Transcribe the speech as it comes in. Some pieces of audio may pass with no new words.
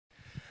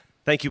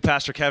Thank you,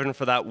 Pastor Kevin,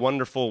 for that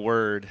wonderful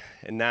word.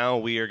 And now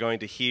we are going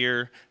to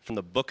hear from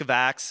the book of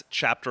Acts,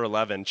 chapter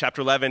 11. Chapter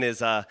 11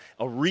 is a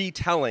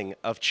retelling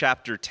of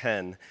chapter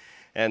 10.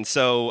 And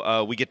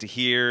so we get to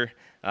hear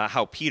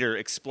how Peter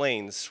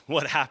explains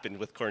what happened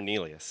with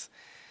Cornelius.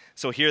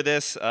 So hear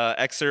this,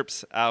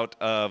 excerpts out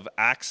of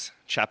Acts,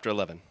 chapter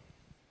 11.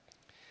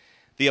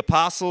 The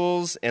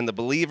apostles and the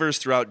believers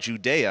throughout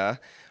Judea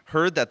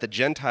heard that the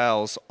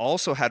Gentiles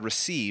also had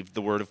received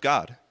the word of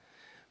God.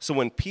 So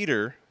when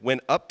Peter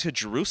went up to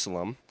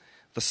Jerusalem,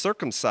 the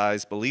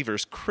circumcised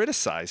believers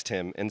criticized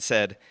him and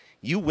said,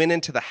 "You went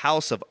into the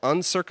house of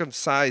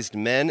uncircumcised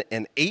men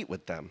and ate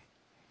with them."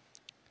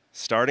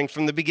 Starting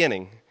from the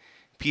beginning,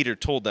 Peter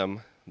told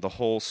them the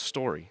whole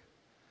story.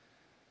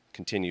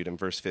 Continued in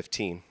verse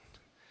 15.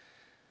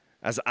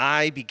 As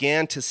I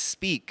began to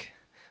speak,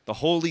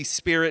 the Holy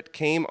Spirit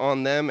came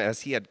on them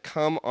as he had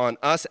come on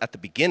us at the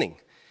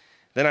beginning.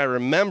 Then I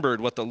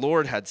remembered what the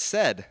Lord had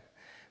said.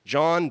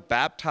 John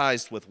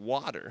baptized with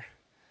water,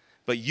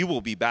 but you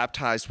will be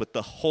baptized with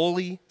the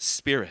Holy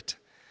Spirit.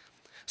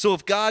 So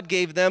if God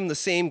gave them the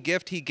same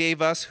gift he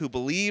gave us who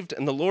believed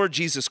in the Lord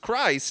Jesus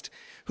Christ,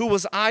 who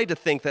was I to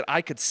think that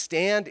I could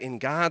stand in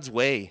God's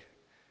way?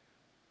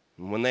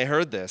 And when they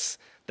heard this,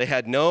 they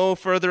had no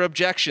further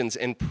objections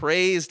and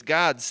praised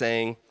God,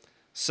 saying,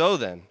 "So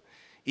then,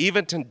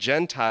 even to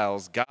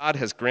Gentiles, God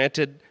has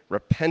granted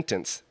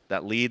repentance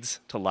that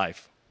leads to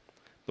life."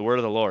 The word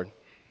of the Lord.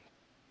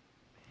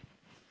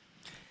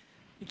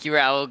 Thank you,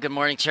 Raoul. Good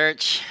morning,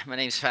 church. My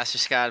name is Pastor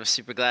Scott. I'm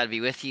super glad to be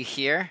with you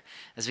here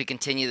as we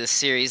continue this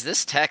series.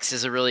 This text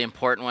is a really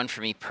important one for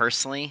me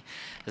personally.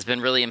 It's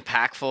been really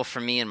impactful for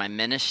me in my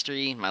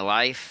ministry, my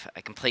life.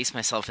 I can place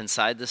myself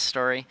inside this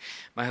story.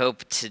 My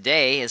hope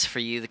today is for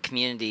you, the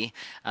community,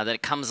 that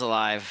it comes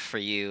alive for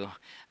you.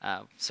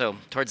 So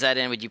towards that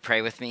end, would you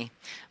pray with me?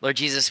 Lord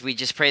Jesus, we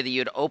just pray that you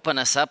would open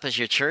us up as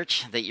your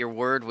church, that your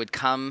word would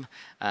come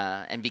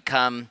and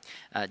become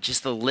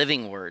just the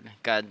living word.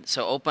 God,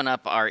 so open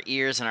up our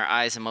ears and our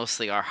eyes and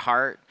mostly our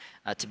heart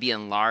to be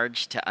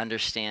enlarged, to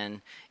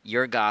understand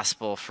your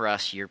gospel for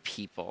us, your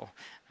people.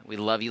 We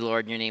love you,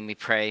 Lord. In your name we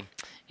pray.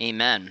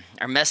 Amen.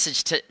 Our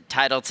message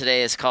title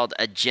today is called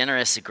A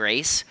Generous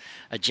Grace.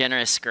 A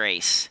Generous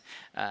Grace.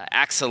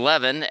 Acts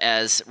 11,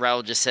 as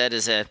Raoul just said,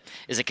 is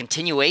a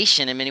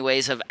continuation in many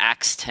ways of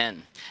Acts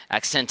 10.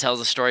 Acts 10 tells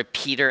the story of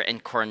Peter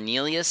and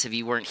Cornelius. If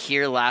you weren't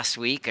here last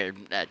week or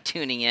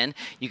tuning in,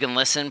 you can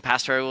listen.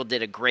 Pastor Raoul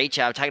did a great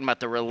job talking about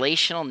the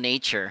relational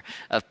nature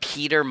of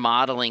Peter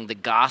modeling the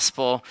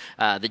gospel,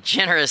 the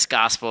generous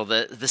gospel,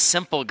 the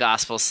simple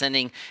gospel,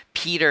 sending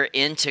Peter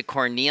into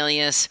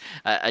Cornelius,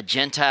 a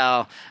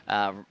Gentile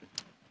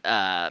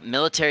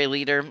military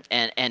leader,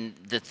 and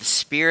the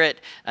Spirit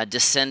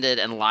descended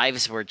and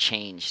lives were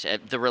changed,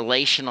 the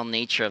relational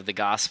nature of the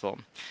gospel.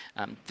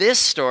 This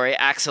story,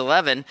 Acts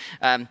 11,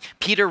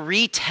 Peter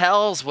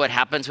retells what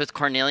happens with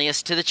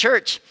Cornelius to the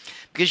church,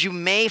 because you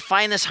may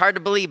find this hard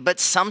to believe, but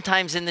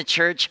sometimes in the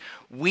church,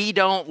 we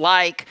don't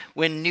like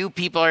when new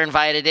people are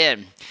invited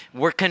in.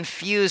 We're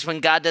confused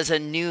when God does a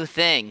new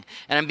thing.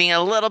 And I'm being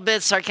a little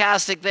bit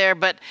sarcastic there,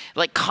 but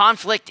like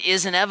conflict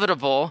is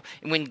inevitable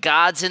when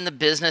God's in the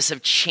business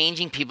of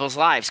changing people's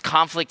lives.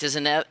 Conflict is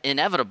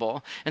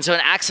inevitable. And so in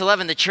Acts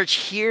 11, the church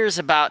hears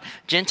about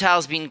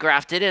Gentiles being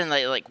grafted in, and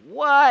they're like,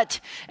 what?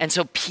 And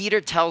so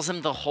Peter tells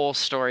them the whole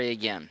story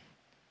again.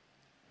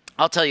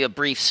 I'll tell you a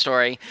brief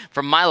story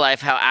from my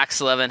life, how Acts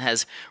 11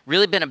 has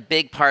really been a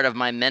big part of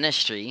my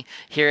ministry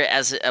here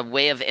as a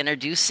way of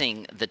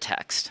introducing the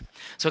text.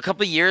 So a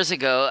couple of years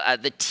ago,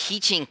 the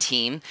teaching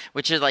team,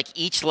 which is like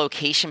each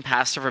location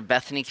pastor for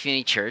Bethany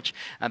Community Church.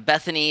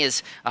 Bethany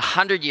is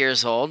 100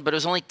 years old, but it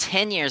was only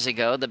 10 years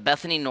ago that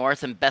Bethany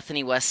North and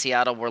Bethany West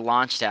Seattle were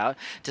launched out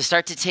to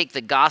start to take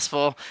the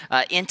gospel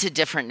into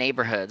different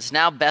neighborhoods.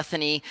 Now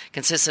Bethany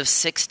consists of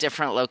 6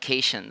 different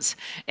locations.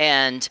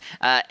 And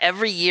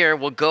every year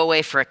we'll go away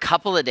for a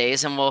couple of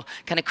days and we'll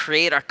kind of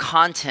create our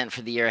content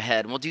for the year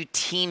ahead. And we'll do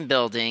team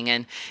building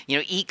and,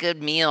 eat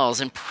good meals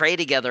and pray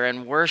together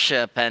and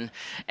worship and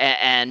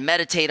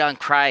meditate on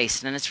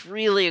Christ. And it's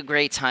really a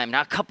great time.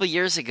 Now, a couple of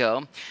years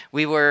ago,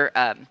 we were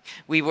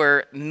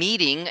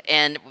meeting,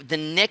 and the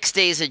next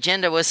day's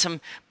agenda was some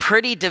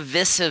pretty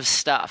divisive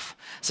stuff,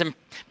 some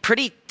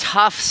pretty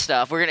tough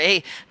stuff.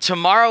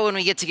 Tomorrow when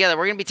we get together,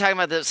 we're going to be talking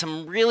about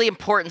some really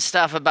important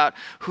stuff about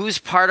who's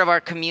part of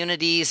our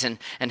communities and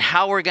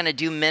how we're going to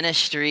do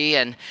ministry.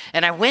 And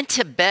I went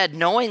to bed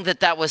knowing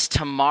that was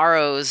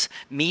tomorrow's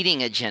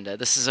meeting agenda.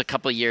 This is a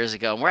couple of years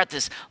ago. And we're at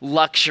this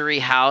luxury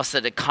house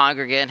that a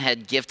congregant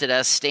had gifted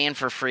us, staying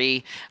for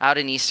free out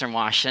in Eastern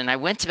Washington. I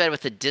went to bed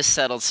with a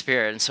dissettled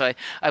spirit. And so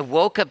I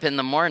woke up in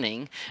the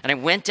morning and I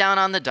went down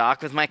on the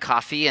dock with my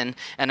coffee and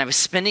I was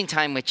spending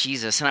time with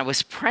Jesus, and I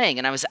was praying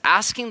and I was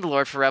asking the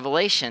Lord for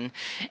revelation,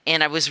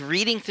 and I was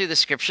reading through the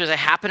scriptures. I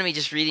happened to be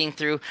just reading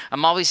through.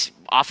 I'm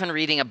often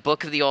reading a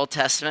book of the Old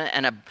Testament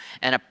and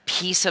a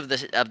piece of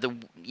the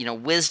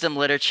wisdom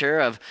literature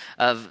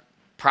of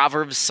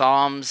Proverbs,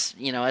 Psalms,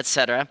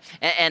 etc.,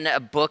 and a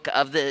book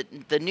of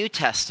the New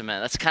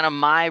Testament. That's kind of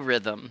my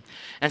rhythm.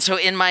 And so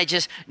in my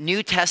just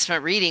New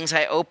Testament readings,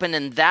 I opened,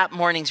 and that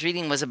morning's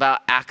reading was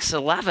about Acts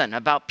 11,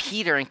 about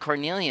Peter and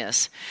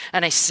Cornelius.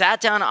 And I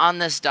sat down on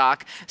this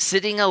dock,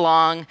 sitting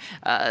along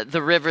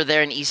the river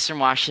there in eastern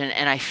Washington,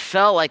 and I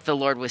felt like the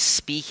Lord was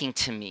speaking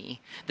to me.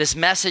 This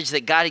message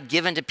that God had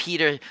given to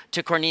Peter,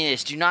 to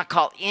Cornelius: do not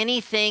call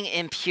anything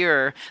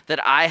impure that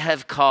I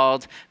have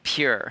called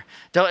pure.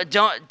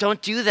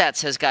 Don't do that,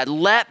 says God.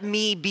 Let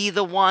me be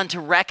the one to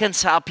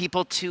reconcile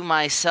people to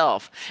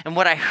myself. And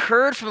what I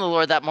heard from the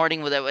Lord that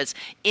morning was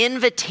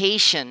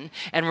invitation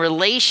and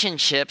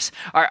relationships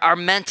are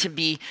meant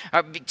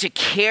to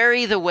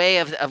carry the way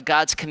of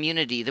God's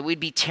community, that we'd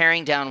be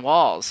tearing down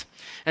walls.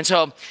 And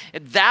so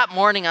that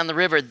morning on the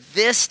river,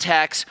 this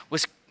text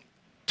was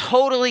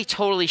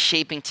totally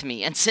shaping to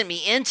me and sent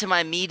me into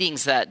my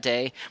meetings that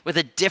day with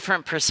a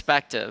different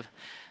perspective.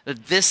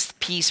 This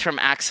piece from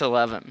Acts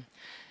 11.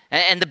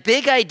 And the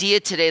big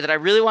idea today that I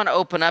really want to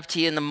open up to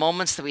you in the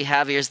moments that we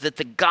have here is that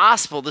the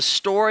gospel, the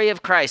story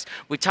of Christ,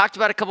 we talked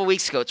about a couple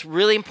weeks ago. It's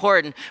really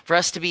important for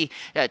us to be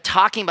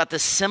talking about the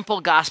simple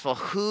gospel,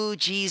 who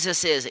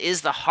Jesus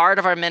is the heart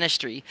of our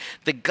ministry.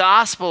 The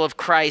gospel of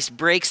Christ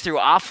breaks through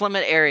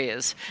off-limit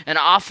areas and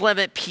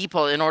off-limit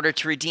people in order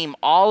to redeem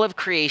all of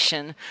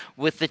creation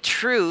with the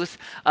truth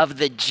of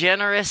the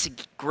generous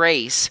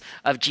grace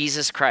of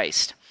Jesus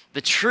Christ. The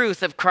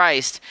truth of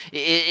Christ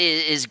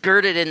is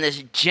girded in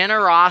this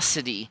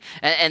generosity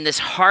and this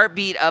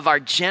heartbeat of our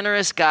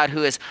generous God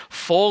who has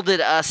folded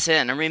us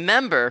in. And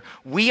remember,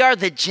 we are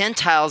the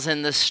Gentiles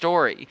in this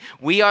story.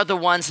 We are the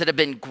ones that have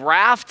been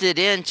grafted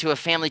into a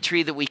family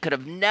tree that we could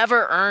have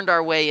never earned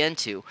our way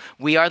into.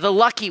 We are the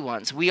lucky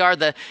ones. We are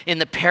in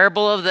the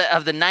parable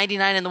of the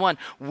 99 and the 1.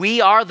 We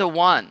are the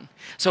one.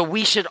 So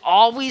we should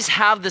always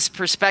have this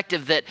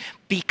perspective that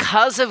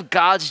because of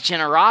God's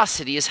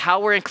generosity is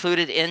how we're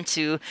included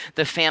into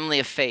the family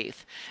of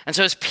faith. And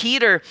so as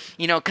Peter,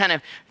 kind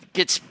of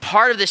gets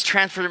part of this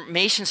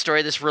transformation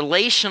story, this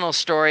relational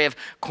story of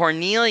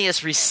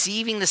Cornelius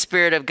receiving the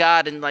Spirit of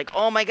God and like,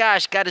 oh my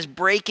gosh, God is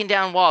breaking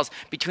down walls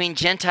between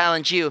Gentile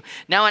and Jew.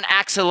 Now in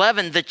Acts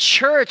 11, the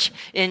church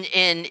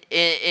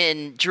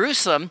in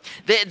Jerusalem,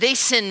 they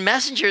send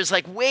messengers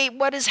like, wait,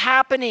 what is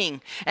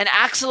happening? And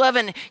Acts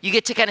 11, you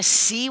get to kind of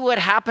see what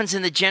happens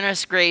in the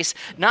generous grace,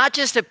 not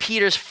just of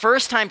Peter's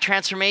first time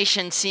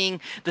transformation, seeing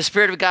the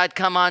Spirit of God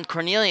come on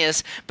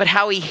Cornelius, but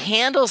how he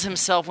handles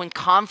himself when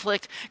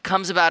conflict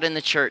comes about in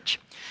the church.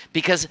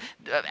 Because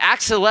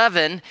Acts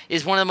 11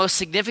 is one of the most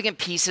significant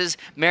pieces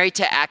married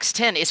to Acts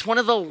 10. It's one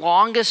of the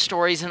longest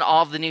stories in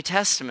all of the New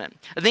Testament.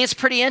 I think it's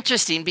pretty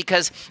interesting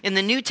because in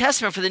the New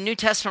Testament, for the New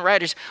Testament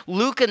writers,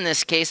 Luke in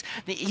this case,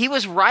 he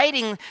was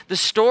writing the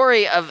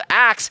story of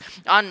Acts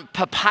on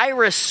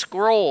papyrus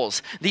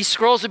scrolls. These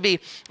scrolls would be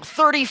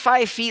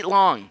 35 feet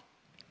long.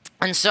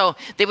 And so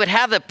they would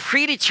have a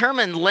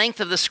predetermined length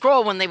of the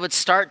scroll when they would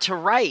start to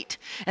write.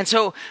 And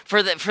so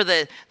for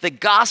the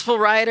gospel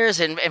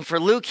writers and for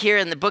Luke here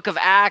in the book of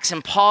Acts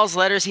and Paul's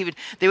letters,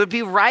 they would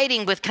be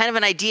writing with kind of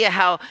an idea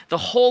how the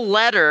whole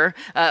letter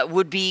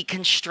would be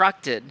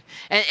constructed.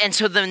 And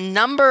so the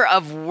number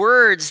of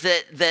words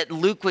that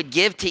Luke would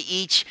give to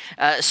each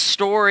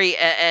story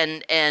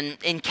and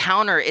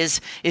encounter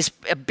is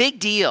a big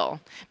deal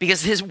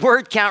because his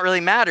word count really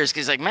matters.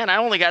 Because he's like, man, I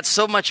only got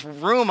so much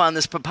room on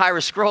this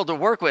papyrus scroll to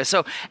work with.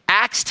 So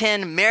Acts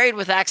 10 married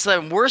with Acts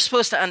 11, we're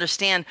supposed to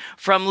understand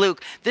from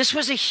Luke, this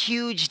was a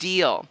huge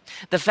deal.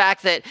 The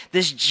fact that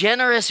this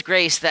generous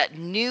grace, that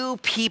new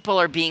people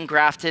are being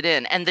grafted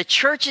in, and the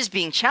church is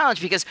being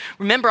challenged because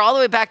remember all the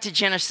way back to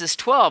Genesis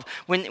 12,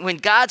 when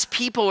God's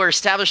people were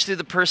established through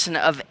the person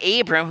of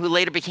Abram, who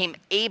later became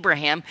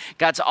Abraham.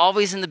 God's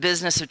always in the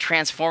business of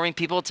transforming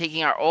people,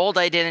 taking our old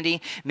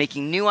identity,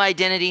 making new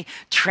identity,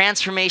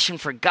 transformation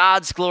for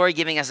God's glory,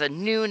 giving us a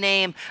new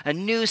name, a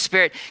new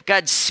spirit.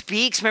 God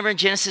speaks, remember in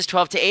Genesis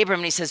 12 to Abram,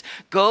 and he says,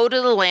 go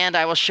to the land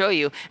I will show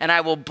you, and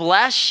I will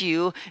bless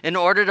you in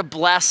order to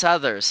bless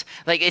others.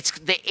 Like it's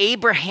the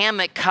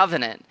Abrahamic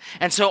covenant.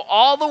 And so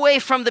all the way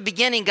from the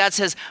beginning, God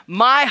says,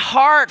 my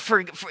heart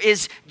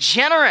is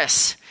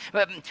generous.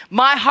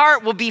 My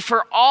heart will be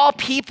for all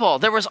people.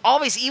 There was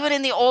always, even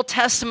in the Old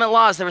Testament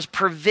laws, there was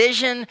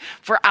provision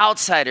for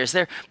outsiders.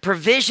 There's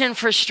provision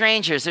for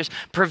strangers. There's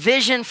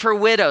provision for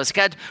widows.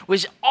 God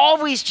was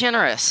always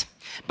generous.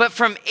 But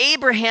from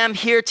Abraham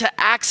here to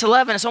Acts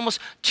 11, it's almost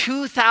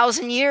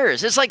 2,000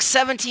 years. It's like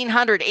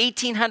 1,700,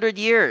 1,800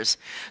 years.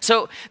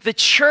 So the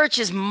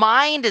church's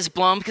mind is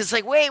blown because it's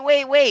like,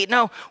 wait.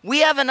 No,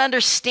 we have an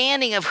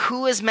understanding of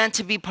who is meant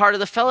to be part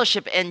of the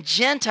fellowship. And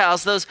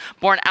Gentiles, those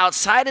born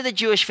outside of the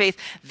Jewish faith,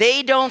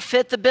 they don't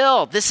fit the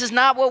bill. This is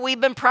not what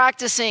we've been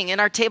practicing in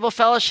our table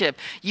fellowship.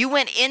 You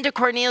went into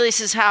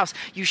Cornelius' house.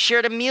 You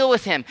shared a meal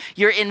with him.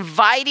 You're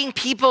inviting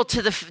people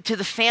to the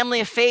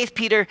family of faith,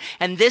 Peter,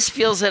 and this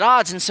feels at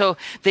odds. crowds. And so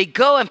they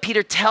go, and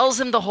Peter tells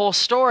them the whole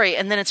story.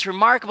 And then it's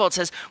remarkable. It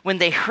says, when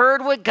they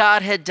heard what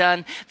God had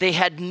done, they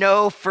had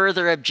no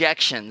further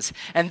objections.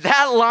 And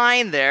that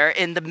line there,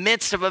 in the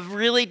midst of a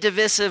really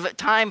divisive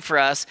time for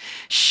us,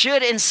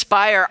 should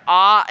inspire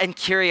awe and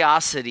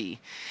curiosity.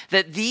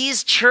 That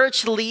these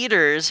church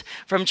leaders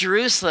from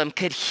Jerusalem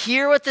could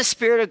hear what the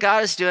Spirit of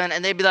God is doing,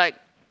 and they'd be like,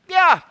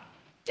 yeah,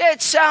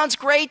 it sounds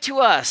great to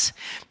us,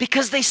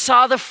 because they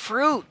saw the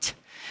fruit.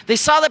 They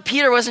saw that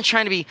Peter wasn't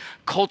trying to be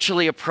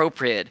culturally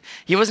appropriate.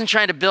 He wasn't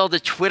trying to build a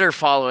Twitter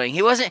following.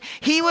 He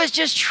was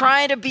just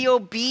trying to be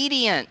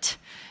obedient.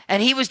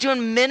 And he was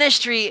doing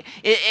ministry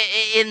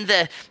in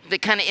the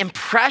kind of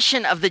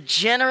impression of the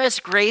generous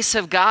grace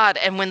of God.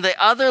 And when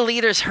the other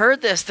leaders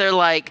heard this, they're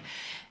like,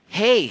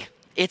 hey,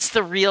 it's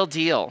the real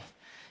deal.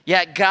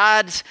 Yeah,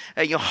 God's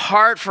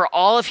heart for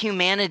all of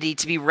humanity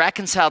to be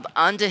reconciled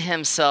unto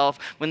himself.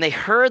 When they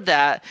heard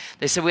that,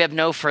 they said, we have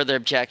no further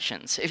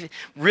objections.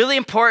 Really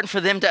important for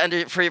them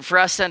for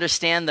us to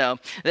understand, though.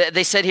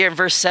 They said here in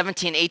verse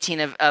 17, 18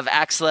 of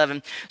Acts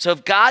 11, so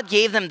if God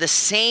gave them the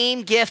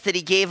same gift that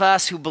he gave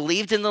us who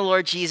believed in the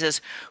Lord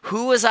Jesus,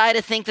 who was I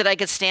to think that I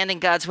could stand in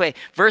God's way?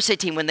 Verse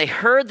 18, when they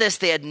heard this,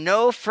 they had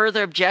no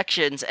further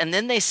objections. And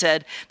then they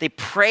said, they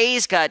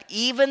praised God.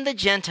 Even the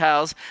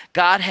Gentiles,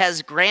 God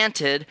has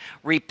granted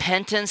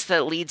repentance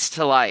that leads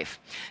to life.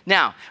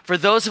 Now, for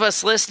those of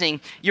us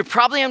listening, you're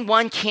probably in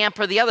one camp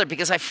or the other,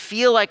 because I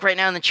feel like right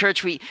now in the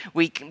church, we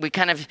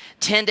kind of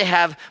tend to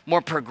have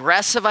more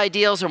progressive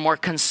ideals or more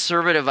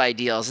conservative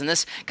ideals. And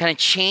this kind of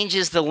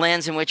changes the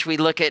lens in which we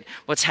look at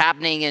what's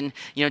happening in,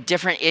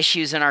 different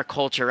issues in our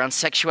culture around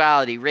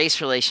sexuality, race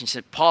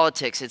relationships,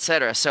 politics,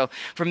 etc. So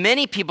for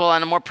many people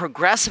on a more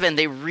progressive end,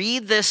 they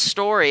read this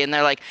story and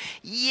they're like,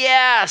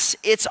 yes,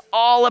 it's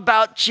all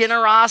about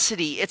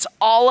generosity. It's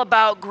all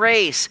about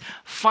grace.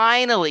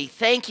 Finally,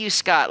 thank you,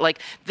 Scott. Like,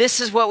 this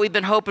is what we've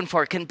been hoping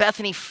for. Can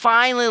Bethany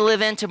finally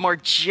live into more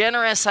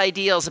generous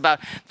ideals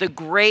about the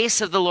grace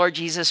of the Lord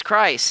Jesus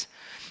Christ?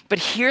 But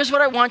here's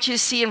what I want you to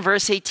see in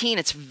verse 18.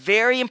 It's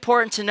very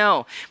important to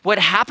know what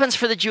happens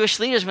for the Jewish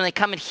leaders when they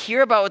come and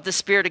hear about what the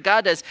Spirit of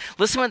God does.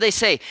 Listen to what they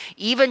say.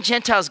 Even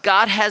Gentiles,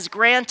 God has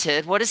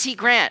granted. What does he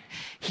grant?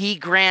 He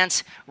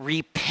grants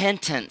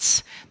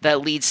repentance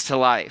that leads to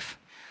life.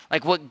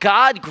 Like, what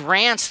God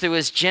grants through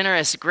his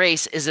generous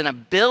grace is an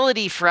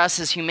ability for us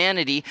as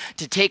humanity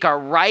to take our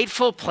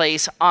rightful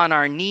place on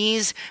our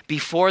knees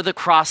before the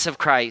cross of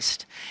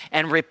Christ.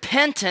 And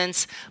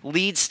repentance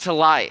leads to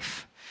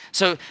life.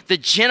 So the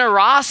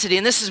generosity,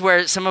 and this is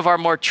where some of our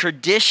more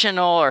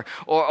traditional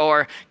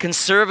or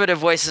conservative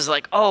voices are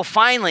like, oh,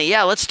 finally,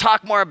 yeah, let's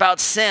talk more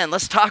about sin.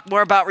 Let's talk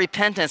more about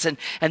repentance. And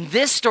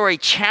this story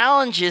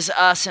challenges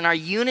us in our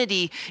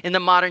unity in the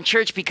modern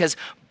church, because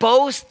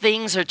both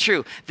things are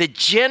true. The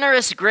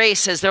generous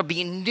grace says there'll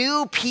be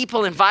new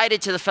people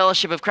invited to the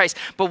fellowship of Christ.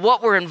 But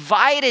what we're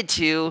invited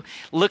to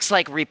looks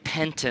like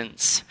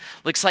repentance,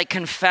 looks like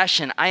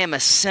confession. I am a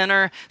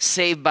sinner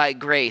saved by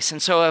grace.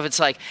 And so if it's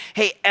like,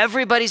 hey,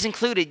 everybody's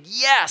included.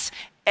 Yes,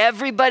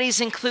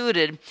 everybody's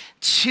included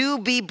to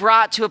be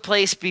brought to a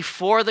place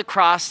before the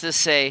cross to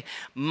say,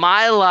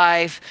 my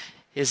life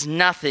is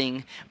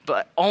nothing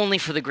but only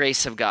for the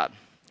grace of God.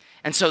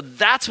 And so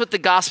that's what the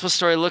gospel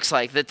story looks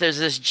like, that there's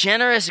this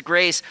generous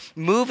grace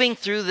moving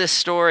through this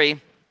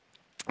story.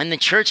 And the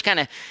church kind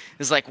of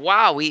is like,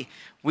 wow,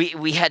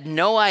 we had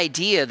no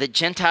idea that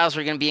Gentiles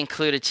were going to be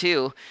included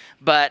too,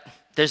 but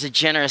there's a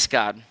generous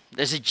God.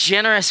 There's a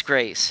generous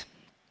grace.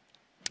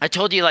 I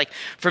told you, like,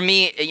 for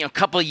me, a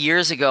couple of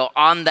years ago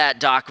on that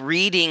dock,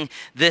 reading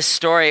this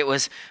story, it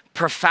was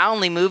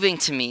profoundly moving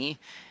to me.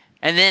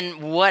 And then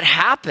what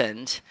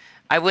happened,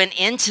 I went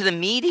into the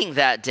meeting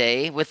that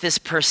day with this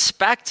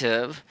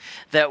perspective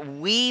that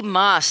we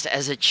must,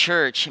 as a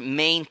church,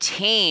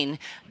 maintain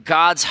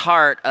God's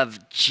heart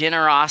of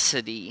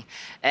generosity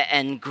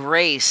and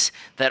grace,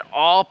 that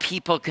all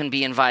people can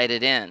be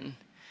invited in.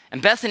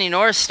 And Bethany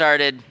Norris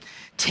started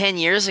 10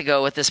 years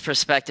ago with this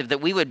perspective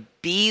that we would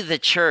be the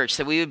church,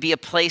 that we would be a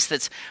place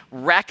that's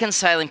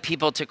reconciling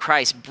people to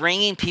Christ,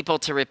 bringing people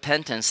to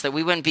repentance, that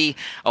we wouldn't be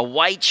a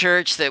white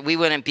church, that we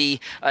wouldn't be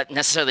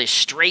necessarily a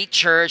straight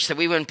church, that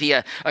we wouldn't be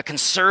a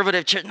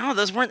conservative church. No,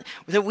 those weren't,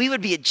 that we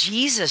would be a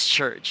Jesus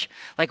church.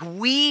 Like,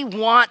 we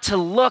want to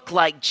look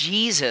like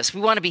Jesus.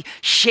 We want to be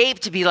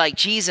shaped to be like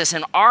Jesus.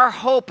 And our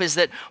hope is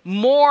that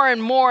more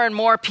and more and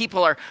more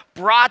people are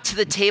brought to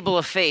the table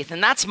of faith.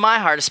 And that's my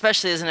heart,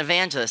 especially as an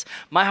evangelist.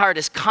 My heart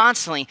is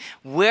constantly,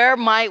 where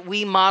might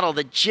we model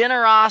the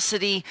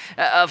generosity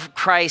of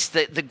Christ,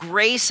 the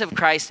grace of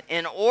Christ,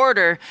 in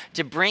order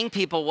to bring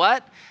people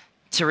what?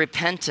 To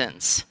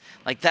repentance.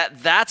 Like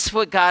that's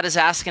what God is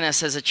asking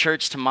us as a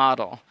church to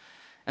model.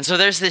 And so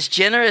there's this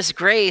generous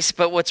grace,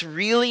 but what's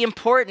really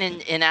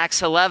important in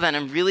Acts 11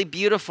 and really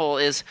beautiful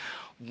is,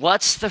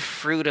 what's the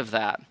fruit of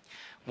that?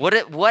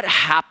 What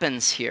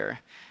happens here?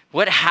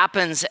 What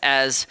happens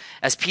as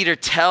Peter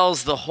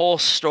tells the whole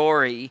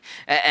story,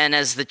 and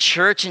as the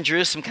church in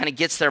Jerusalem kind of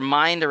gets their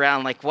mind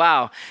around, like,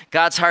 wow,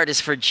 God's heart is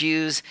for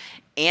Jews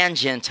and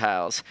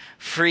Gentiles,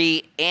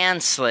 free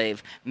and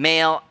slave,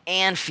 male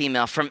and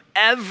female, from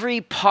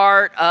every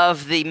part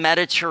of the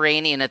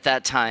Mediterranean at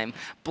that time,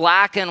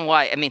 black and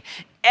white. I mean,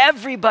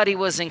 everybody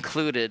was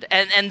included.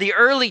 And the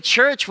early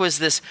church was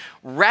this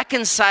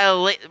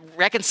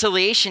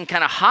reconciliation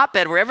kind of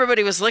hotbed where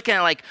everybody was looking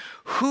at like,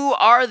 who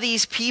are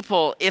these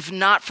people if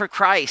not for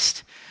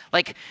Christ?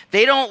 Like,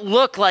 they don't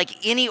look like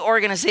any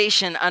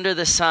organization under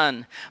the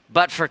sun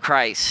but for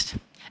Christ.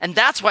 And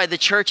that's why the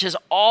church is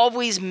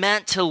always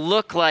meant to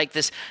look like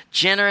this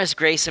generous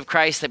grace of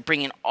Christ that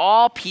bringing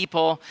all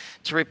people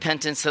to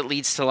repentance that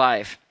leads to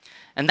life.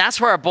 And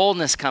that's where our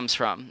boldness comes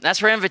from.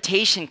 That's where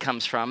invitation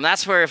comes from.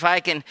 That's where, if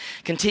I can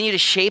continue to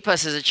shape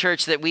us as a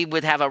church, that we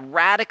would have a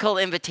radical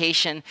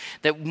invitation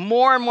that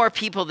more and more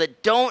people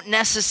that don't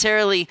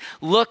necessarily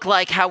look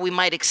like how we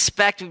might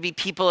expect would be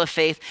people of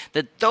faith,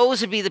 that those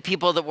would be the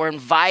people that we're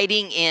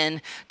inviting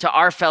in to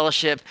our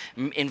fellowship,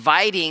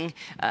 inviting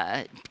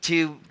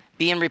to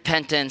be in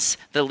repentance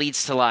that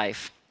leads to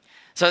life.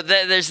 So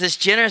there's this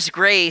generous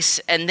grace,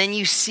 and then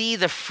you see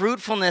the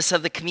fruitfulness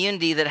of the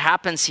community that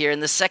happens here in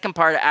the second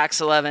part of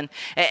Acts 11.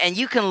 And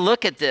you can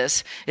look at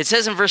this. It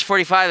says in verse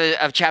 45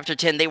 of chapter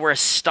 10, they were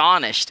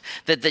astonished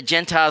that the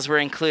Gentiles were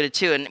included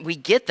too. And we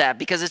get that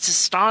because it's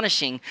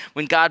astonishing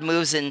when God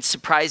moves in a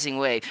surprising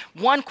way.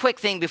 One quick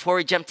thing before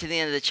we jump to the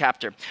end of the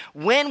chapter.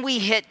 When we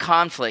hit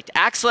conflict,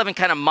 Acts 11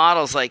 kind of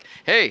models like,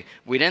 hey,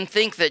 we didn't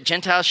think that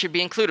Gentiles should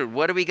be included.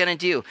 What are we going to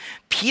do?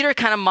 Peter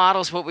kind of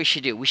models what we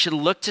should do. We should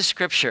look to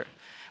Scripture.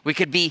 We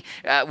should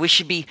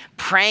be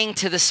praying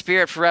to the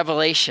Spirit for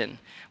revelation.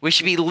 We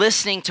should be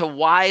listening to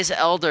wise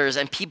elders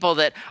and people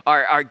that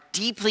are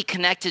deeply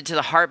connected to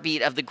the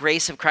heartbeat of the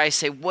grace of Christ.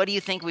 Say, what do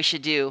you think we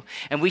should do?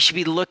 And we should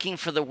be looking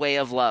for the way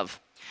of love.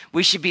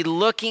 We should be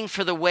looking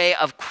for the way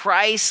of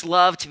Christ's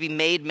love to be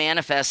made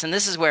manifest. And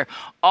this is where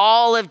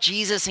all of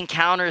Jesus'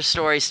 encounter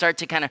stories start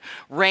to kind of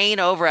reign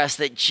over us,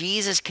 that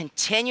Jesus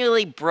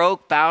continually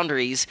broke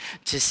boundaries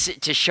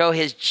to show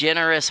his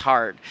generous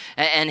heart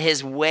and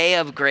his way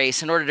of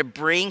grace in order to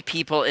bring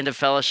people into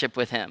fellowship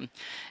with him.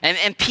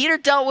 And Peter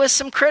dealt with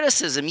some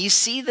criticism. You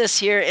see this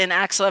here in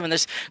Acts 11.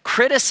 There's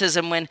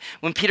criticism when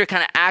Peter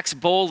kind of acts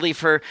boldly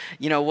for,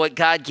 what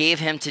God gave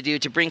him to do,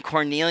 to bring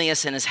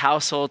Cornelius and his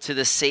household to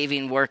the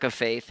saving work of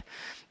faith.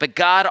 But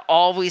God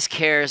always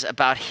cares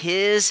about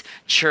his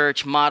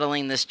church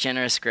modeling this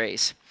generous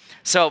grace.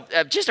 So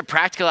just a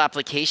practical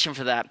application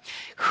for that.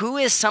 Who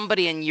is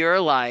somebody in your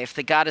life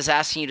that God is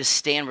asking you to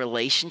stay in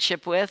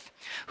relationship with?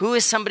 Who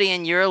is somebody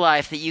in your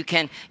life that you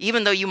can,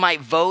 even though you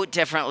might vote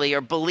differently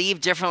or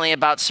believe differently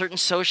about certain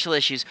social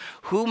issues,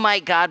 who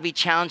might God be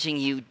challenging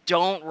you?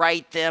 Don't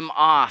write them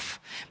off.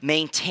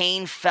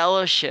 Maintain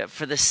fellowship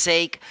for the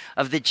sake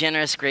of the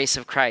generous grace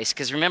of Christ.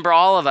 Because remember,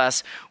 all of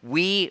us,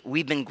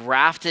 we've been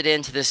grafted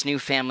into this new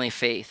family of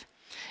faith.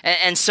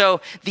 And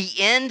so the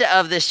end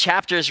of this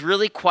chapter is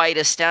really quite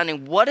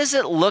astounding. What does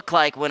it look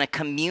like when a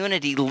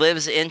community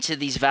lives into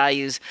these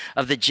values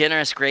of the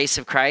generous grace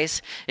of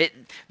Christ?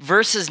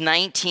 Verses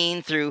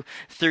 19 through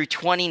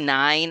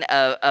 29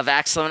 of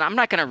Acts 11, I'm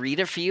not going to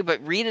read it for you,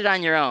 but read it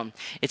on your own.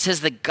 It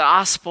says the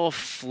gospel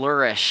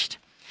flourished.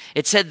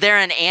 It said there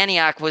in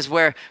Antioch was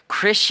where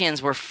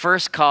Christians were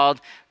first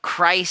called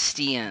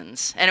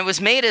Christians. And it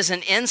was made as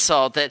an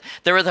insult that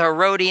there were the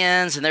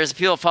Herodians and there's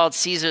people called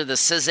Caesar, the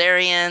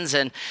Caesarians,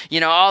 and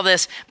all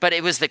this. But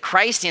it was the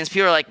Christians.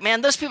 People are like,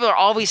 man, those people are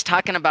always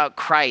talking about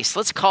Christ.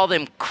 Let's call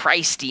them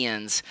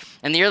Christians.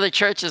 And the early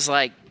church is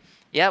like,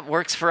 yep,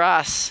 works for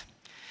us.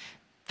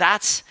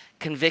 That's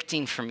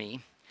convicting for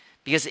me.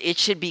 Because it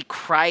should be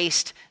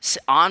Christ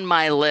on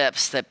my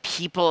lips that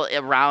people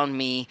around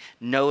me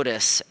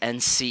notice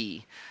and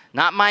see.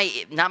 Not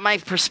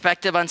my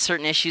perspective on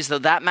certain issues, though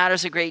that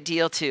matters a great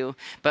deal too.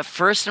 But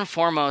first and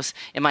foremost,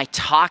 am I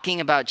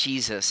talking about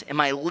Jesus? Am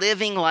I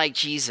living like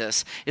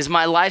Jesus? Is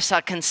my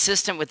lifestyle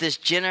consistent with this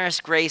generous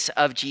grace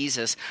of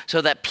Jesus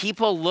so that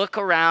people look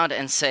around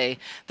and say,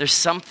 there's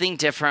something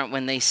different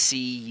when they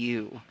see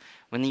you,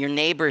 when your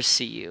neighbors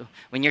see you,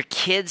 when your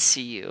kids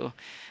see you,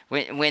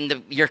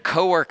 when your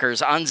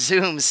coworkers on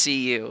Zoom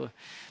see you?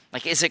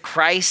 Like, is it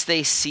Christ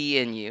they see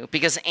in you?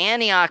 Because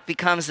Antioch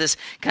becomes this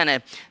kind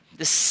of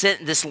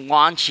this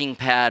launching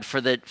pad for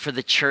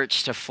the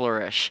church to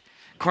flourish.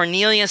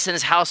 Cornelius and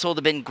his household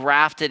have been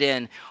grafted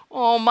in.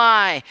 Oh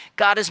my,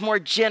 God is more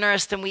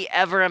generous than we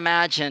ever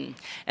imagined.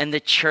 And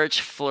the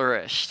church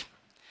flourished.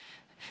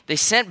 They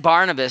sent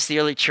Barnabas, the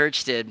early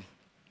church did,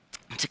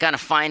 to kind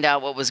of find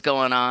out what was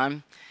going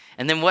on.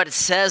 And then what it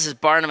says is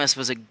Barnabas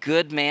was a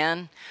good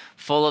man,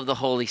 full of the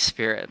Holy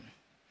Spirit.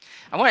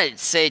 I want to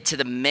say to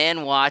the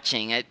men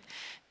watching,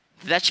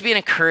 that should be an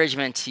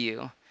encouragement to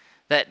you.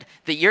 That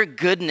your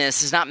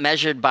goodness is not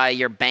measured by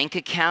your bank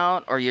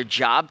account or your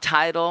job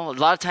title. A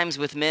lot of times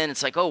with men,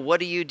 it's like, oh, what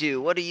do you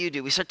do? What do you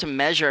do? We start to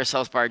measure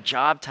ourselves by our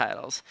job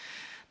titles.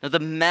 No, the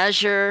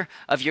measure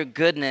of your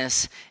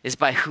goodness is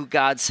by who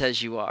God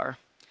says you are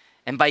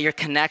and by your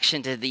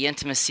connection to the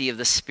intimacy of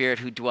the Spirit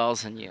who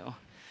dwells in you.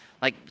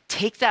 Like,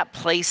 take that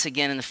place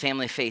again in the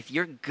family of faith.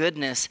 Your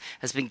goodness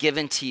has been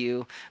given to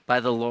you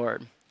by the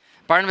Lord.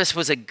 Barnabas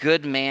was a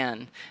good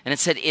man. And it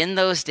said in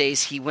those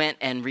days he went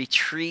and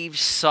retrieved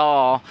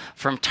Saul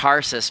from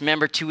Tarsus.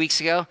 Remember 2 weeks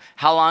ago?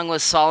 How long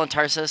was Saul in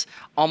Tarsus?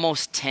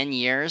 Almost 10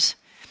 years.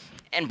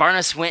 And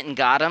Barnabas went and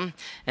got him.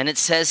 And it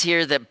says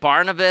here that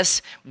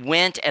Barnabas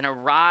went and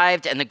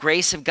arrived, and the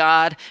grace of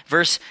God,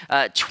 verse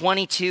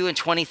 22 and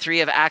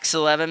 23 of Acts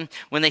 11,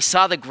 when they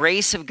saw the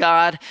grace of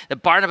God,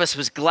 that Barnabas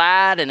was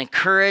glad and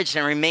encouraged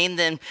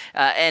and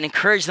and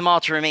encouraged them all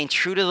to remain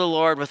true to the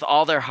Lord with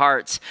all their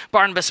hearts.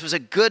 Barnabas was a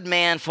good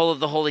man full of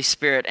the Holy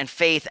Spirit and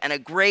faith, and a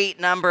great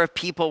number of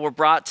people were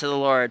brought to the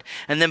Lord.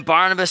 And then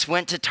Barnabas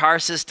went to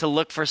Tarsus to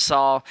look for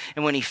Saul,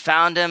 and when he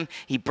found him,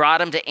 he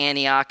brought him to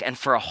Antioch, and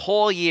for a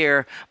whole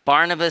year,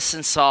 Barnabas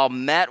and Saul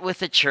met with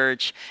the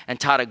church and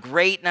taught a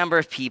great number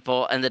of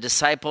people, and the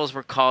disciples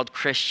were called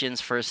Christians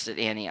first at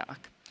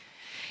Antioch.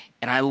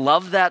 And I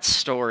love that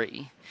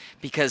story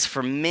because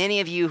for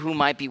many of you who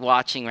might be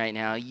watching right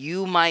now,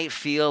 you might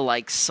feel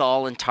like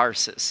Saul in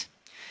Tarsus.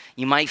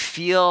 You might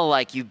feel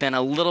like you've been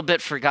a little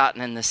bit forgotten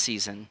in this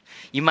season.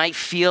 You might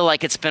feel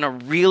like it's been a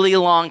really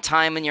long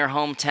time in your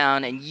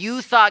hometown and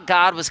you thought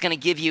God was going to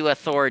give you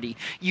authority.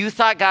 You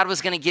thought God was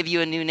going to give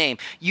you a new name.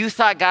 You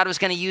thought God was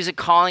going to use a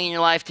calling in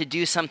your life to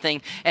do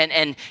something.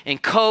 And in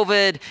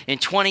COVID, in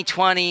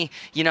 2020,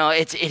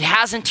 it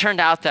hasn't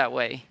turned out that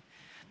way.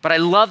 But I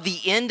love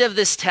the end of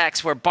this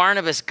text where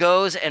Barnabas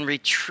goes and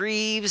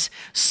retrieves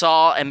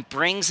Saul and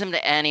brings him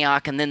to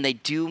Antioch, and then they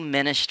do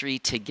ministry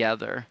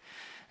together.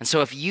 And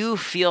so if you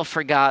feel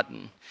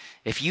forgotten,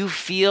 if you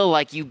feel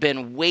like you've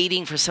been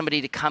waiting for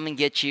somebody to come and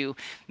get you,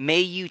 may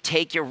you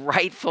take your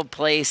rightful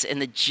place in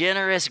the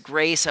generous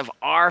grace of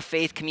our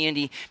faith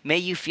community. May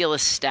you feel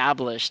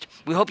established.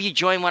 We hope you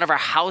join one of our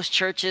house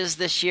churches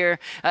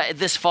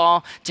this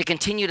fall, to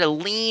continue to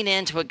lean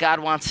into what God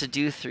wants to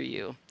do through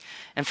you.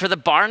 And for the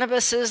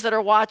Barnabases that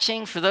are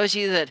watching, for those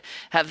of you that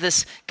have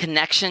this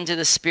connection to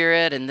the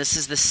Spirit, and this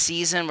is the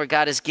season where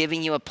God is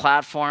giving you a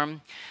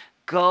platform,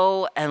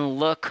 go and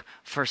look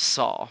for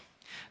Saul.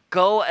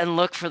 Go and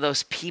look for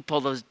those people,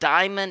 those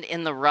diamond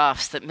in the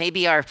roughs that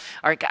maybe are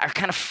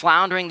kind of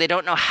floundering. They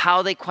don't know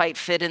how they quite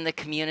fit in the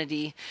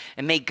community.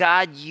 And may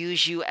God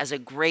use you as a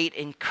great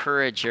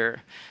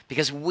encourager,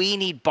 because we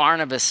need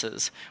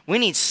Barnabases. We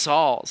need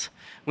Sauls.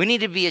 We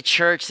need to be a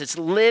church that's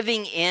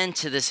living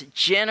into this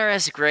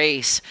generous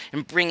grace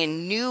and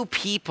bringing new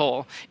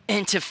people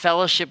into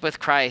fellowship with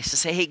Christ to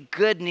say, hey,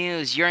 good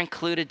news, you're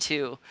included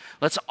too.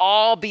 Let's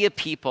all be a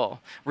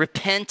people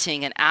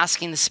repenting and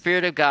asking the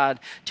Spirit of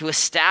God to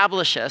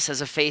establish us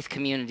as a faith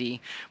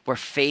community where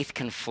faith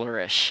can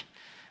flourish,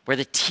 where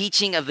the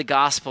teaching of the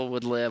gospel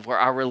would live, where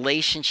our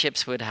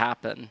relationships would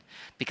happen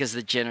because of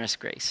the generous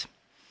grace.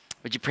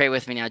 Would you pray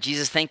with me now?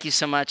 Jesus, thank you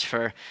so much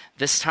for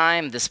this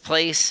time, this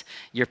place,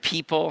 your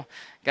people.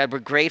 God, we're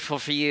grateful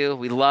for you.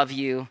 We love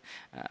you.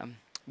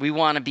 We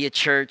want to be a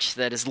church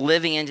that is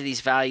living into these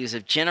values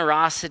of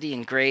generosity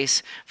and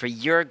grace for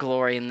your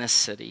glory in this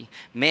city.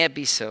 May it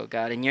be so,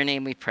 God. In your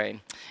name we pray.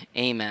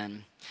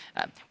 Amen.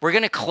 We're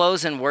going to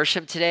close in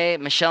worship today.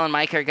 Michelle and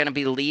Mike are going to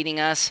be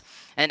leading us.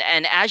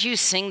 And as you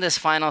sing this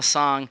final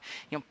song,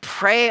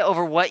 pray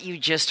over what you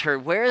just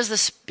heard. Where is the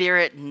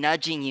Spirit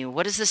nudging you?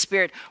 What is the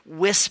Spirit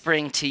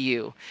whispering to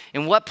you?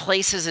 In what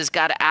places is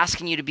God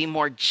asking you to be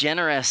more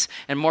generous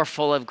and more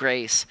full of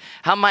grace?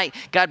 How might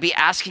God be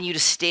asking you to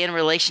stay in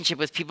relationship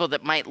with people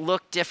that might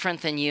look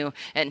different than you?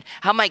 And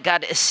how might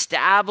God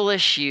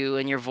establish you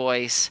in your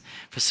voice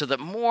so that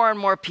more and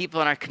more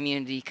people in our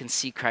community can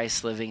see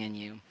Christ living in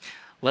you?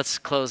 Let's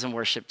close and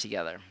worship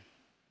together.